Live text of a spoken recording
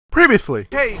Previously.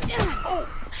 Hey! Oh,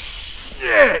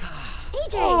 shit!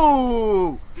 AJ!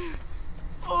 Oh!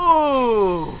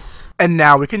 Oh! And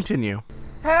now we continue.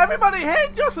 Hey everybody, hey,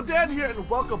 Joseph Dan here, and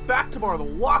welcome back to more of The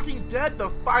Walking Dead, the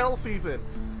final season.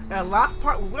 And last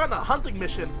part, we went on a hunting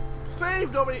mission,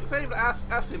 saved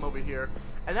Asim over here,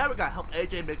 and now we gotta help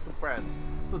AJ make some friends.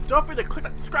 So don't forget to click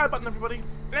that subscribe button, everybody,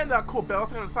 and that cool bell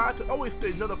thing on the side to always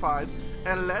stay notified,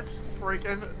 and let's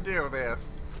freaking do this.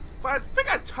 So I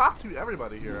think I talked to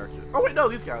everybody here, actually. Oh wait, no,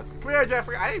 these guys. Come here,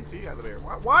 Jeffrey. I didn't see you guys over here.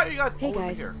 Why are you guys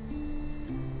always here?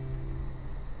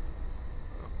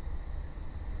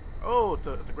 Oh, it's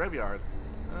a graveyard.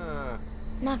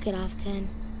 Knock it off, 10.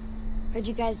 Heard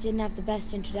you guys didn't have the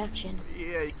best introduction.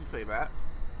 Yeah, you can say that.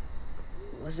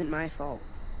 Wasn't my fault.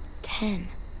 10.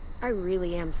 I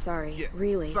really am sorry. Yeah,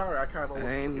 really. Sorry, I kind of almost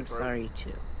I'm sorry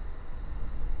too.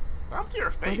 I'm to your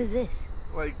face. What is this?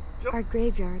 Like, just, Our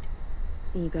graveyard.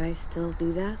 You guys still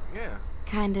do that? yeah.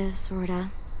 Kinda, sorta.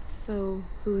 So,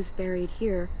 who's buried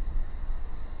here?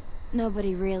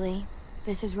 Nobody really.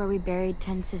 This is where we buried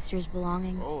 10 sisters'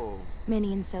 belongings. Oh.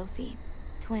 Minnie and Sophie.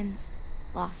 Twins.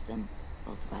 Lost them.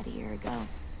 Both about a year ago.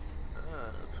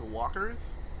 To walkers?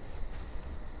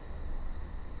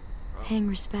 Paying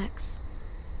respects.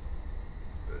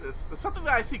 It's something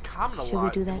that I see common a Should we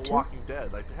lot do in that The too? Walking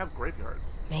Dead. Like, they have graveyards.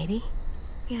 Maybe?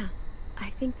 Yeah. I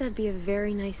think that'd be a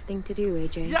very nice thing to do,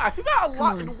 AJ. Yeah, I see that a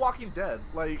lot on. in The Walking Dead.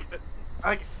 Like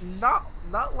not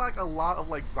like a lot of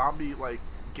like zombie like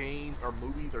games or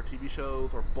movies or TV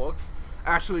shows or books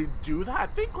actually do that. I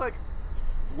think like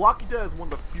Walking Dead is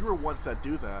one of the fewer ones that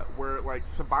do that, where like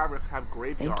survivors have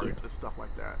graveyards and stuff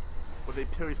like that, where they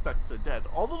pay respect to the dead.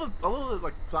 All of the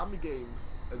like zombie games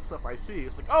and stuff I see,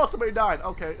 it's like, oh, somebody died.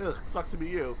 Okay, ugh, sucks to be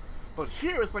you. But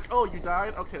here it's like, oh, you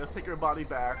died. Okay, let's take your body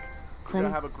back. We're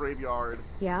gonna have a graveyard.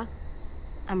 Yeah?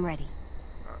 I'm ready.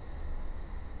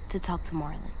 To talk to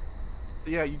Marlon.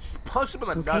 Yeah, you just punch him in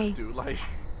the nuts, dude. Like,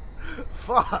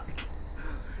 fuck.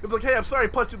 It's like, hey, I'm sorry,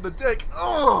 punch you in the dick.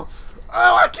 Oh,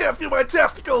 I can't feel my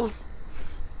testicles.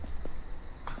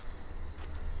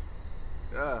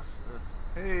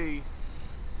 Hey.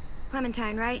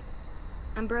 Clementine, right?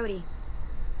 I'm Brody.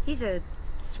 He's a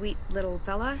sweet little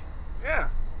fella. Yeah.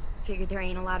 Figured there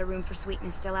ain't a lot of room for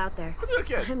sweetness still out there. Look at that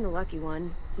kid. I'm the lucky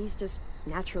one. He's just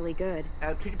naturally good.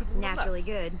 And kicking people in the Naturally nuts.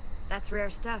 good. That's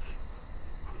rare stuff.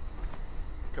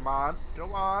 Come on, go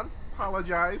on.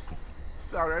 Apologize.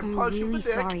 Sorry, I punched you in the dick.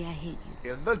 Sorry I hit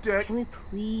you. In the dick. Can we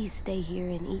please stay here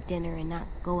and eat dinner and not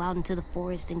go out into the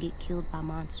forest and get killed by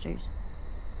monsters?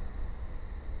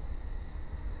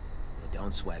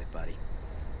 Don't sweat it, buddy.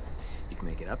 You can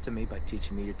make it up to me by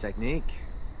teaching me your technique.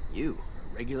 You,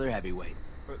 a regular heavyweight.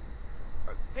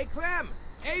 Hey, Clem!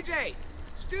 AJ!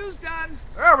 Stew's done!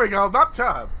 There we go, about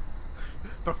time.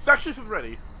 Perfectionist is ready.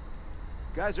 You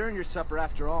guys earned your supper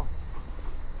after all.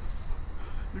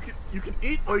 You can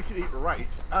eat or you can eat right.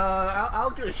 I'll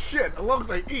give a shit as long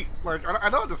as I eat. Like, I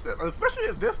don't understand. Especially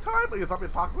at this time, like a zombie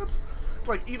apocalypse. It's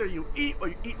like either you eat or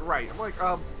you eat right. I'm like,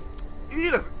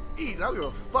 eat is eat. I don't give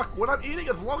a fuck what I'm eating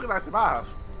as long as I survive.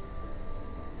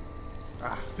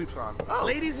 Ah, soup's on. Oh,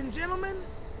 Ladies and gentlemen,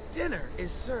 dinner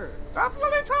is served. that's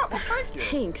what they taught. Well, thank you.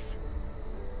 Thanks.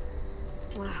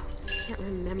 Wow. Can't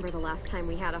remember the last time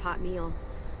we had a hot meal.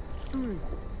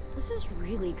 This is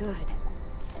really good.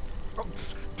 Oh,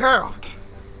 damn.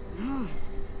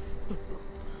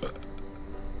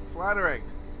 Flattering.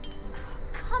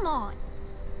 Come on.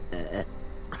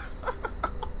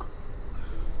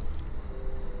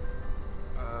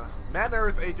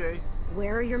 Manners, AJ.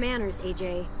 Where are your manners,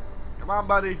 AJ? Come on,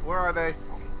 buddy. Where are they?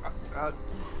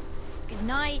 Good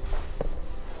night.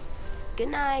 Good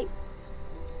night.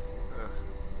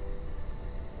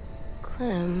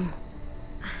 Clem.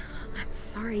 I'm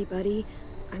sorry, buddy.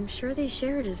 I'm sure they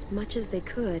shared as much as they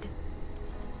could.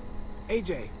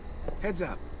 AJ, heads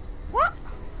up. What?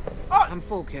 Oh, I'm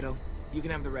full, kiddo. You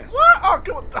can have the rest. what? Oh,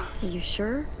 come on. Are you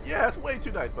sure? Yeah, it's way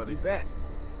too nice, buddy. You bet.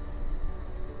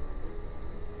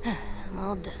 I'm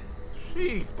all done.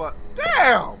 Jeez, but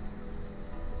damn.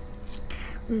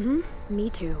 Me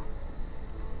too.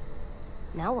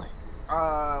 Now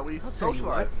what? We I'll tell you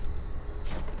what. socialize.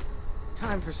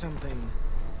 Time for something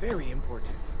very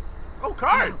important. Oh,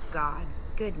 cards. Oh, God.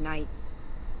 Good night.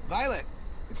 Violet,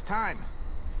 it's time.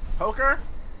 Poker?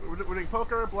 We're doing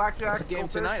poker, blackjack. What's the game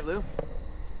goldfish? tonight, Lou?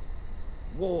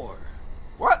 War.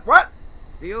 What? What?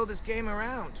 The oldest game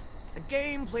around. A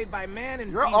game played by man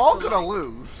and You're beast all gonna alike.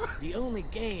 lose. The only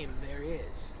game there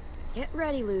is. Get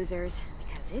ready, losers,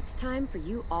 because it's time for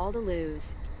you all to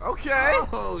lose. Okay.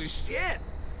 Oh, shit!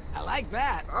 I like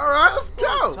that. All right, let's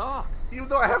go. Talk. Even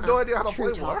though I have no idea how to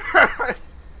True play war.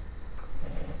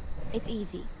 It's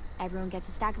easy. Everyone gets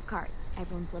a stack of cards.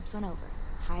 Everyone flips one over.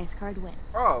 Highest card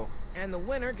wins. Oh. And the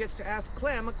winner gets to ask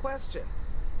Clem a question.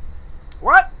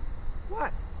 What?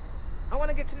 What? I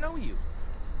want to get to know you.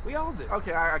 We all do.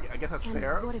 Okay, I guess that's And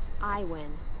fair. what if I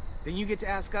win? Then you get to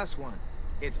ask us one.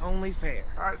 It's only fair.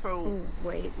 Alright, so... Oh,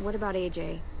 wait, what about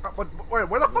AJ? Wait,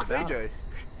 where the fuck's Without- AJ?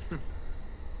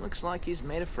 Looks like he's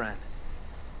made a friend.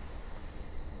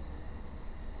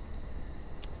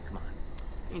 Come on.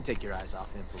 You can take your eyes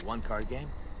off him for one card game.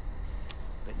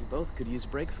 Bet you both could use a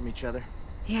break from each other.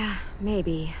 Yeah,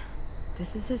 maybe.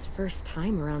 This is his first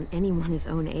time around anyone his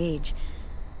own age.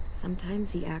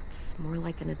 Sometimes he acts more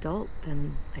like an adult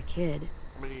than a kid.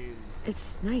 I mean...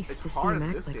 It's nice It's to see hard him in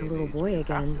act this like a day and little age, boy you have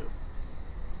again.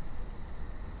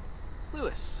 to.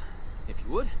 Lewis, if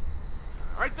you would.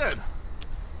 Alright then.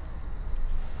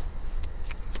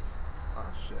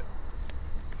 Oh shit.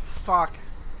 Fuck.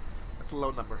 That's a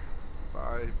low number.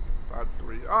 5, 5,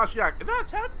 3. Oh shit. Is that a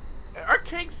 10? Are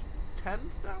kings 10s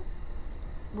now?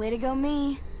 Way to go,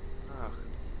 me. Ugh.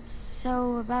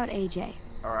 So, about AJ.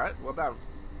 Alright, what about him?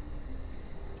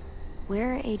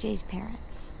 Where are AJ's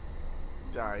parents?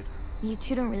 Died. You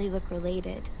two don't really look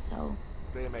related, so...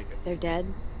 They didn't make it. They're dead.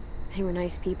 They were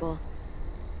nice people.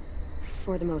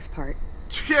 For the most part.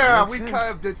 Yeah, Makes we sense.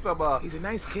 kind of did some, He's a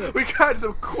nice kid. we kind of did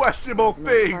some questionable For the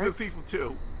most things in part. season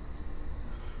 2.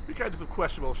 We kind of did some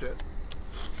questionable shit.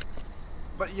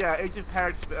 But yeah, AJ's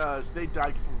parents, they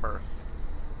died from birth.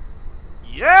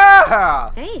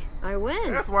 Yeah! Hey, I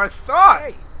win. That's what I thought!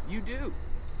 Hey, you do.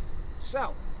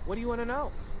 So, what do you want to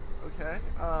know? Okay,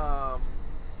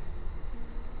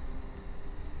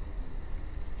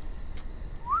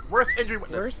 worst injury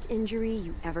witness. Worst injury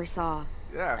you ever saw.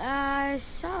 Yeah. I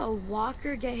saw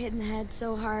Walker get hit in the head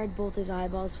so hard both his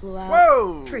eyeballs flew out.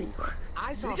 Whoa! Pretty quick.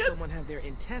 I saw You get- someone have their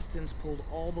intestines pulled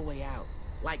all the way out.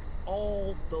 Like,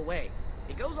 all the way.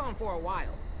 It goes on for a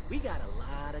while. We got a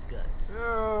lot of guts.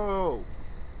 Oh.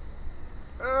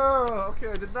 Oh, okay,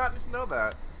 I did not need to know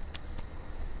that.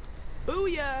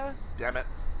 Booyah! Damn it.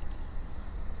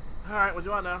 Alright, what do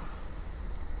you want now?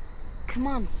 Come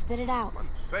on, spit it out. Come on,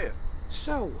 say it.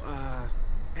 So,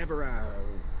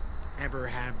 ever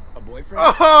have a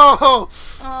boyfriend? Oh! Oh,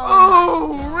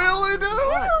 Oh, really, dude?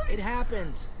 What? It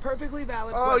happens. Perfectly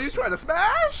valid Oh, question. you trying to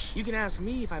smash? You can ask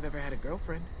me if I've ever had a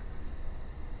girlfriend.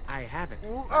 I haven't.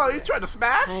 Oh, you trying to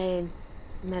smash? I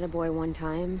met a boy one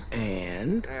time,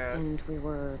 And? and we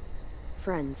were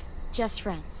friends. Just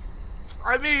friends.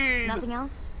 I mean, Nothing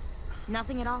else?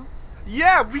 Nothing at all?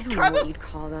 yeah, we I don't know kind what of, you'd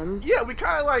call them. yeah, we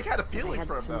kind of like had a I feeling had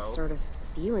for him some though. sort of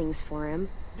feelings for him.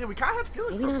 Yeah, we kind of had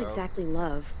feelings Maybe for him not though. exactly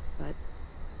love, but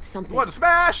something. You want to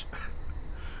smash?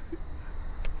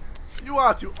 You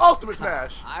want to ultimate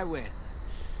smash? I win.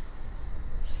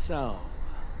 So,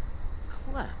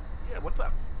 Clem, Yeah, what's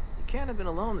up? you can't have been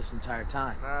alone this entire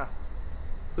time. Nah,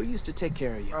 Who used to take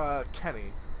care of you?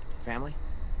 Kenny. Family?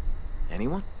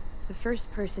 Anyone? The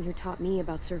first person who taught me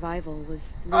about survival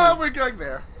was Lee. Oh, we're going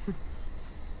there.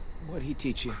 What'd he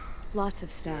teach you? Lots of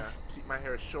Yeah, stuff. keep my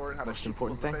hair short. How to Most shoot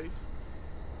important people in thing? the face.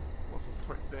 Most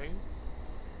important thing.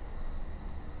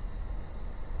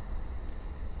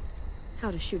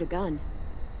 How to shoot a gun.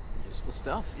 Useful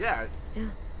stuff. Yeah. Yeah,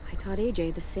 I taught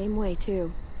AJ the same way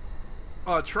too.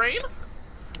 Train?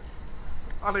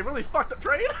 Oh, they really fucked up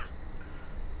train?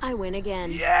 I win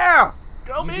again. Yeah!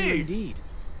 Go You do me! indeed.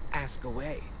 Ask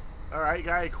away. Alright,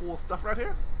 got any cool stuff right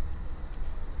here?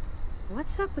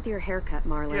 What's up with your haircut,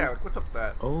 Marlon? Yeah, what's up with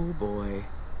that? Oh boy.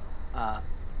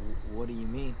 What do you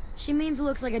mean? She means it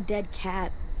looks like a dead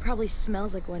cat. Probably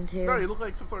smells like one too. No, you look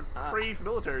like some sort of crazed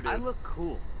military dude. I look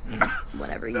cool.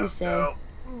 Whatever No, you say. no.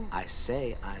 I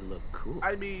say I look cool.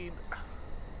 I mean,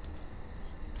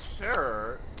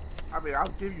 sure. I mean, I'll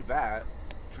give you that.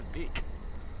 It's unique.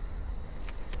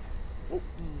 Oh,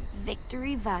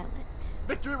 Victory Violet.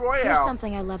 Victory Here's Royale.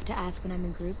 something I love to ask when I'm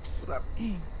in groups. What's up?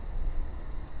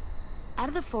 Out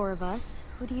of the four of us,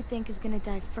 who do you think is gonna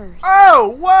die first?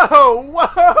 Oh, whoa,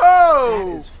 whoa!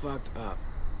 That is fucked up.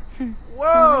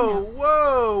 Whoa,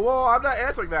 whoa! I'm not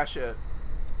answering that shit.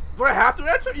 Do I have to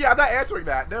answer? Yeah, I'm not answering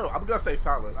that. No, I'm gonna say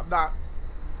silent. I'm not.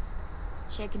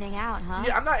 Chickening out, huh?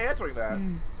 Yeah, I'm not answering that.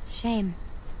 Shame.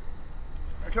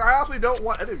 Because I honestly don't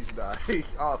want any of you to die.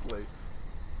 Honestly.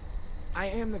 I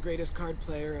am the greatest card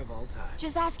player of all time.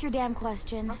 Just ask your damn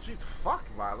question. Oh, jeez, fuck,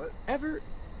 Violet. Ever?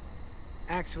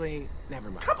 Actually, never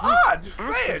mind. Come on, just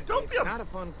Ask say it. it. Don't It's be a not a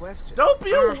fun question. don't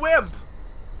be a Ask. wimp.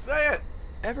 Say it.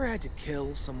 Ever had to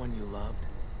kill someone you loved?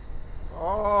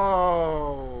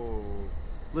 Oh.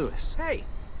 Lewis. Hey,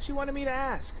 she wanted me to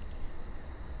ask.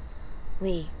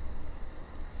 Lee.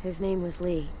 His name was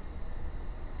Lee.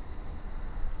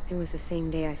 It was the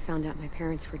same day I found out my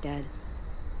parents were dead.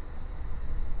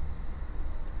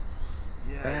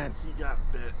 Yeah, That he got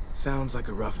bit. sounds like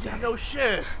a rough Yeah, day. no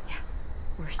shit.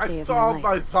 Worst I day of saw my my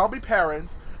life. zombie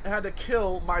parents and had to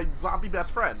kill my zombie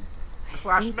best friend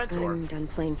I / think mentor. I'm done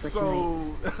playing for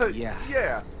tonight. So Yeah.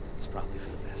 yeah. It's probably for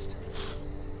the best.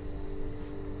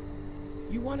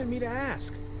 You wanted me to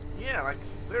ask. Yeah, like,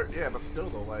 yeah, but still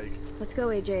though, like, Let's go,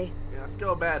 AJ. yeah, let's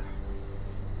go to bed.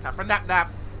 Time for nap.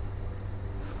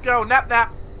 Let's go, nap.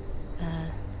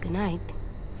 Good night.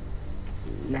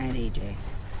 Night, AJ.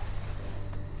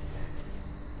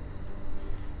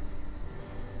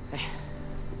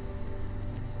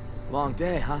 Long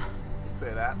day, huh?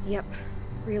 Say that. Yep,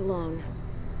 real long.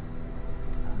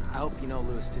 I hope you know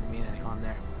Lewis didn't mean any harm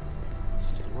there. He's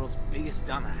just the world's biggest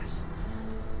dumbass.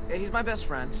 Yeah, he's my best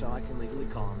friend, so I can legally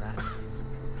call him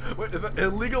that. Wait, is that an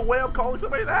illegal way of calling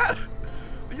somebody that?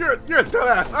 You're a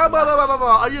dumbass.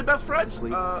 Are you your best friend?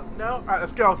 Sleep. No? Alright,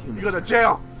 let's go. You go to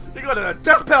jail. You go to the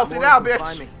death penalty More now, if you bitch.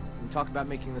 Find me. We can talk about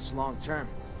making this long term.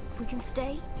 We can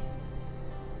stay?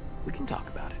 We can talk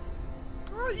about it.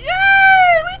 Oh,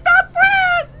 yay! We got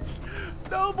friends!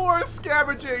 No more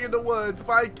scavenging in the woods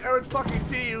by Aaron fucking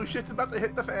T, who shit's about to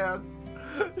hit the fan.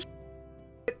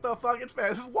 Hit the fucking fan.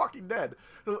 This is Walking Dead.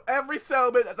 So every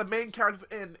settlement that the main character's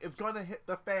in is gonna hit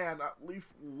the fan at least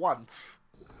once.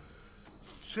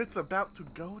 Shit's about to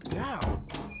go down.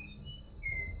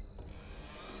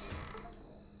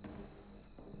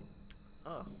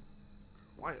 Oh.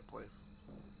 Quiet place.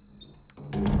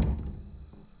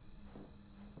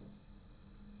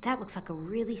 That looks like a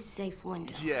really safe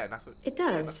window. Yeah, nothing. It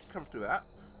Yeah, does. nothing comes through that.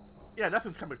 Yeah,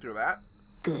 nothing's coming through that.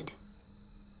 Good.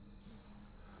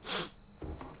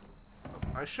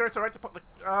 Are you sure it's alright to put the,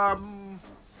 are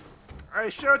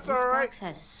you sure it's This alright? box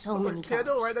has so Put many the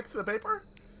candle colors. right next to the paper?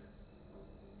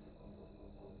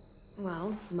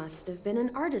 Well, must have been an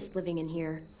artist living in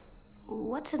here.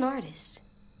 What's an artist?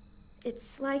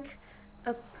 It's like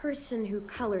a person who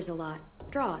colors a lot,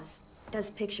 draws, does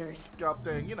pictures. Job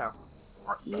thing, you know.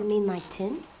 Art You stuff. mean like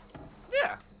 10?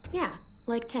 Yeah. Yeah,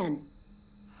 like 10.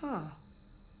 Huh.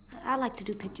 I like to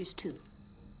do pictures too.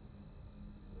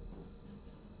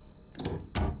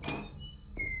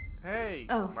 Hey.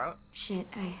 Oh, Marlon. shit.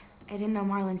 I didn't know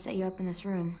Marlon set you up in this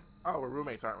room. Oh, we're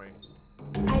roommates, aren't we?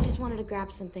 I just wanted to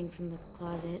grab something from the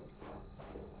closet.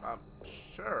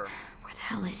 Sure. Where the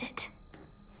hell is it?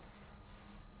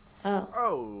 Oh,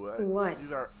 Oh. What?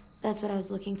 These are. that's what I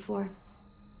was looking for.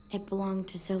 It belonged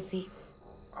to Sophie.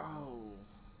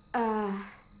 Oh.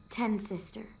 10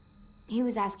 sister. He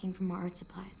was asking for more art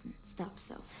supplies and stuff,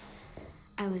 so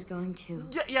I was going to.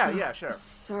 Yeah, sure.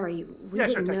 Sorry, we Yeah,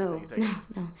 sure, didn't take it, know. take it, take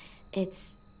it. No,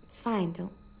 it's fine.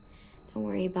 Don't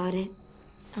worry about it.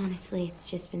 Honestly, it's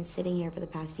just been sitting here for the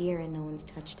past year and no one's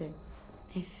touched it.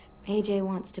 If AJ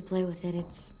wants to play with it,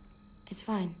 it's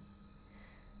fine.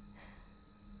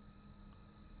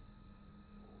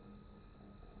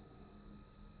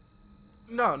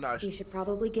 No. You should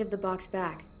probably give the box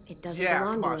back. It doesn't Yeah,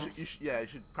 belong come on. to us. You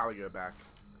should probably give it back.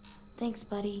 Thanks,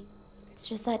 buddy. It's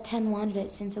just that 10 wanted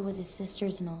it since it was his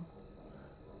sister's and all.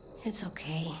 It's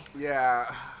okay.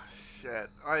 Yeah. Shit.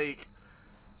 Like.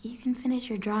 You can finish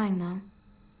your drawing, though.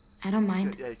 I don't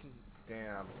mind. Yeah, you can.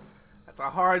 Damn. That's a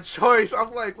hard choice. I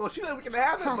was like, well, she said we can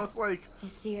have it, but it's like. I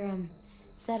see you're,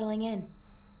 settling in.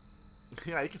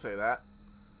 Yeah, you can say that.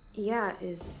 Yeah,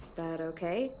 is that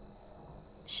okay?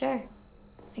 Sure,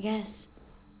 I guess.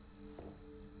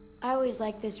 I always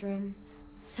liked this room.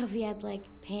 Sophie had, like,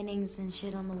 paintings and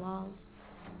shit on the walls.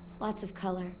 Lots of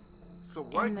color. So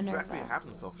what And exactly Minerva.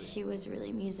 happened, Sophie? She was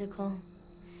really musical.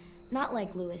 Not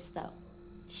like Lewis, though.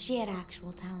 She had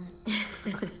actual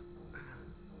talent.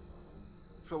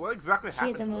 So what exactly She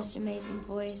happened? had the to most them? amazing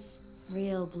voice.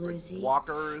 Real bluesy.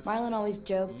 Walkers. Marlon always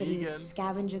joked that he would Negan.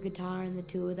 scavenge a guitar and the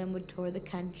two of them would tour the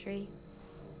country.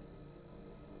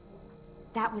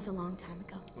 That was a long time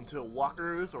ago. Until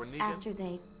Walkers or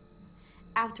Negan.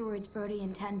 Afterwards, Brody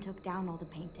and Ten took down all the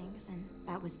paintings, and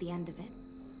that was the end of it.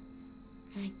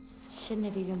 I shouldn't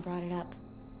have even brought it up.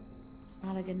 It's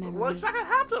not a good memory. What exactly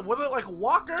happened? Was it like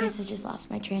Walkers? Guess I just lost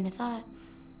my train of thought.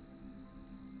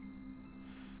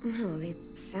 No, they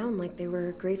sound like they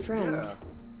were great friends.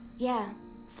 Yeah,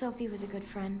 Sophie was a good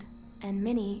friend, and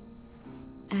Minnie,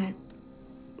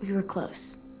 we were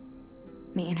close.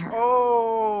 Me and her.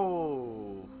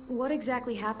 Oh. What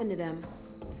exactly happened to them?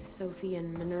 Sophie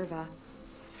and Minerva.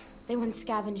 They went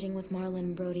scavenging with Marlon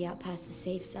and Brody out past the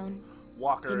safe zone.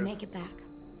 Walkers. Didn't make it back.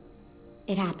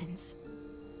 It happens.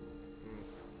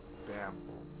 Damn.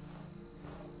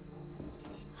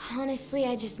 Honestly,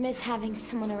 I just miss having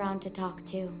someone around to talk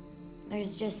to.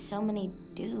 There's just so many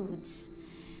dudes.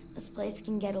 This place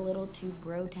can get a little too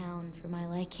bro-town for my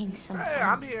liking sometimes. Hey,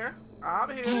 I'm here. I'm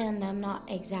here. And I'm not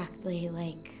exactly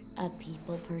like a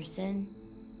people person,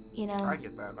 you know? I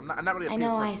get that. I'm not really a I people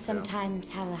know I person, sometimes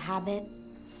have a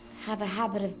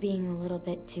habit of being a little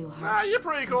bit too Nah, harsh. you're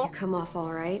pretty cool. You come off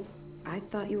all right. I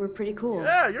thought you were pretty cool.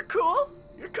 Yeah, you're cool.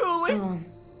 You're coolie.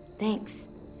 Thanks,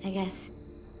 I guess.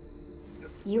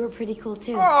 You were pretty cool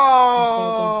too. Oh,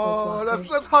 Up there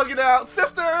against let's those hug it out,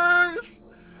 sisters.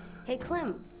 Hey,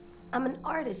 Clem, I'm an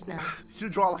artist now. You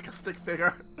draw like a stick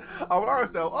figure. I'm an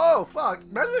artist though. Oh fuck!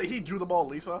 Imagine that he drew the Mona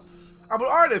Lisa. I'm an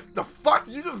artist. The fuck?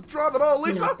 Did you just draw the Mona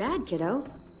Lisa? Not bad, kiddo.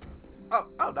 Oh,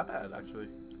 not bad actually.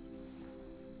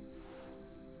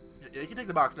 Yeah, you can take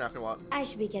the box now if you want. I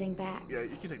should be getting back. Yeah,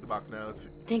 you can take the box now.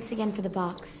 Thanks again for the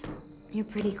box. You're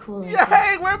pretty cool.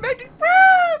 Yay! We're making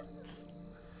friends!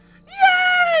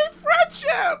 Yay!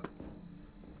 Friendship!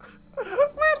 We're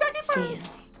making See friends! ya.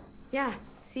 Yeah,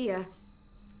 see ya.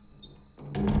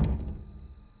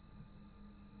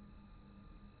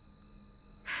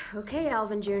 Okay,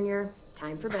 Alvin Jr.,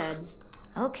 time for bed.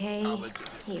 Okay,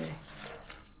 here.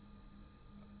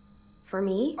 For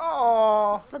me?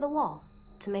 Aww. For the wall,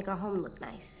 to make our home look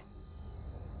nice.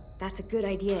 That's a good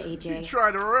idea, You AJ.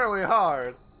 tried really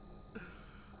hard.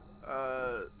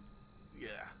 Yeah.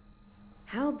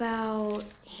 How about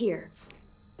here?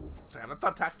 Damn, I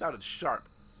thought tax sounded sharp.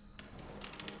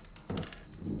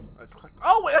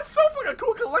 Oh wait, that's so fucking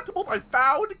cool. Collectibles I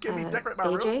found can be decorate my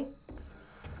AJ? room.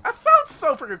 That sounds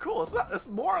so freaking cool. It's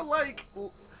more like,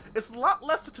 it's a lot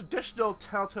less the traditional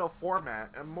TellTale format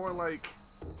and more like,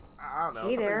 I don't know,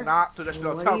 Hey something there. not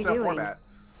traditional What are you TellTale doing? format.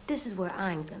 This is where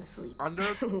I'm gonna sleep. Under?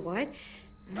 What?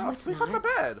 No, it's sleep not. on the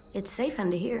bed. It's safe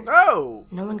under here. No!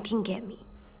 No one can get me.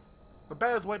 The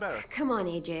bed is way better. Come on,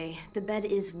 AJ. The bed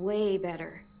is way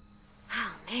better.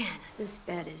 Oh, man. This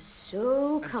bed is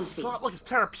so comfy. So, look, it's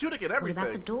therapeutic and What everything.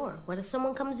 about the door? What if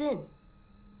someone comes in?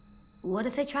 What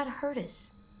if they try to hurt us?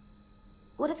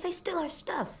 What if they steal our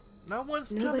stuff? No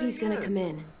one's Nobody's coming gonna come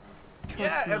in.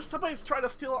 Yeah, me. if somebody's trying to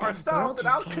steal our That girl stuff, then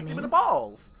just I'll came kick them in in. the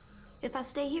balls. If I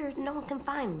stay here, no one can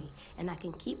find me, and I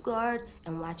can keep guard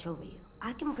and watch over you.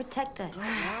 I can protect us.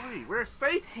 Don't worry, we're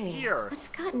safe Hey, here. what's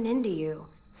gotten into you?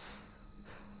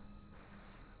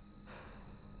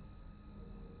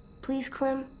 Please,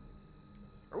 Clem.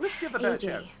 Or let's give the bed a AJ,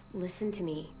 chance. listen to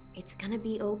me. It's gonna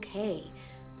be okay.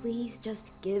 Please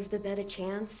just give the bed a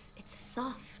chance. It's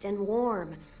soft and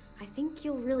warm. I think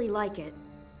you'll really like it.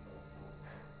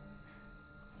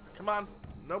 Come on.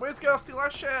 Nobody's gonna steal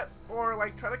our shit or,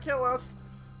 like, try to kill us.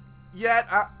 Yet,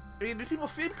 I mean, these people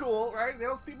seem cool, right? They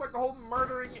don't seem like the whole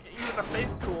murdering you in the face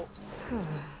cool.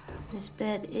 This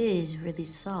bed is really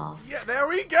soft. Yeah, there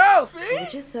we go, see?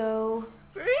 Told you so.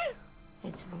 See?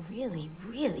 It's really,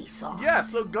 really soft. Yeah,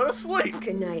 so go to sleep.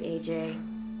 Good night, AJ.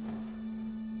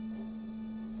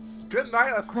 Good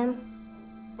night. Clem,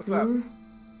 What's up?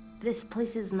 this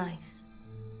place is nice.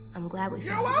 I'm glad we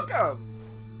You're found it. welcome.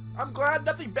 I'm glad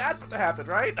nothing bad's about to happen,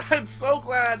 right? I'm so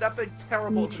glad nothing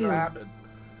terrible Me is too. gonna happen.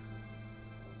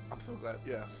 I'm so glad,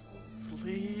 yes.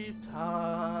 Sleep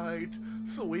tight,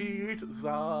 sweet the.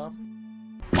 Go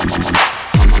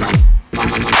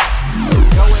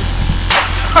in.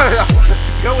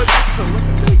 Go in.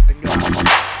 And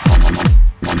go.